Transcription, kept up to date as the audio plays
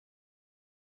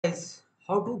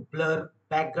how to blur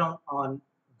background on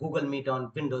Google Meet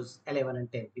on Windows 11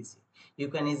 and 10 PC. You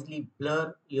can easily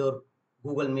blur your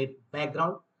Google Meet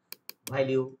background while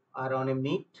you are on a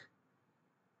meet.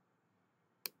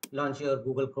 Launch your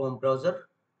Google Chrome browser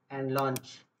and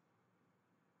launch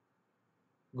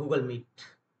Google Meet.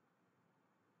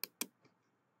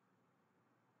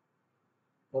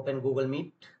 Open Google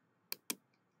Meet.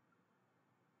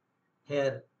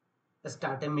 Here,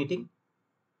 start a meeting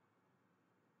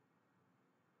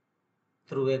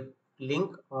through a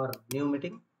link or new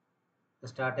meeting.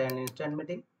 Start an instant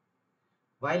meeting.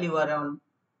 While you are on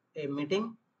a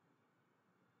meeting,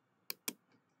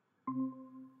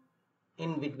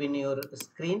 in between your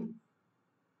screen,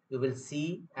 you will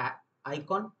see an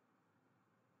icon.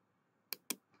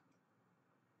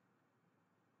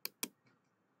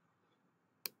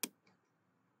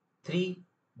 Three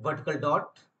vertical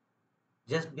dot.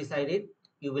 Just beside it,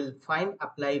 you will find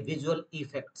apply visual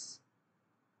effects.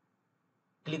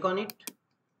 Click on it.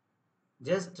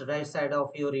 Just right side of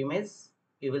your image,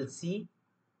 you will see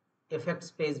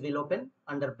effects page will open.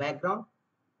 Under background,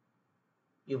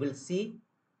 you will see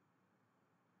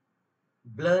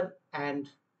blur and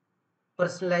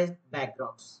personalized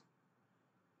backgrounds.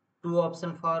 Two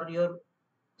options for your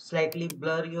slightly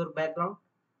blur your background,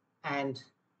 and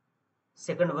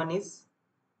second one is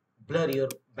blur your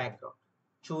background.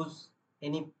 Choose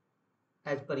any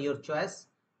as per your choice.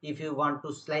 If you want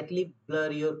to slightly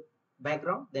blur your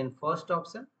background, then first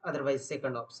option, otherwise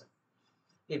second option.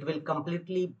 It will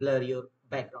completely blur your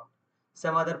background.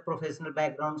 Some other professional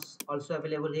backgrounds also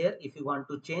available here. If you want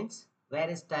to change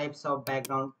various types of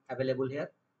background available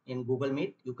here in Google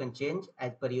Meet, you can change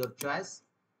as per your choice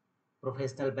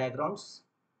professional backgrounds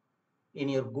in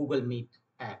your Google Meet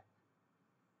app.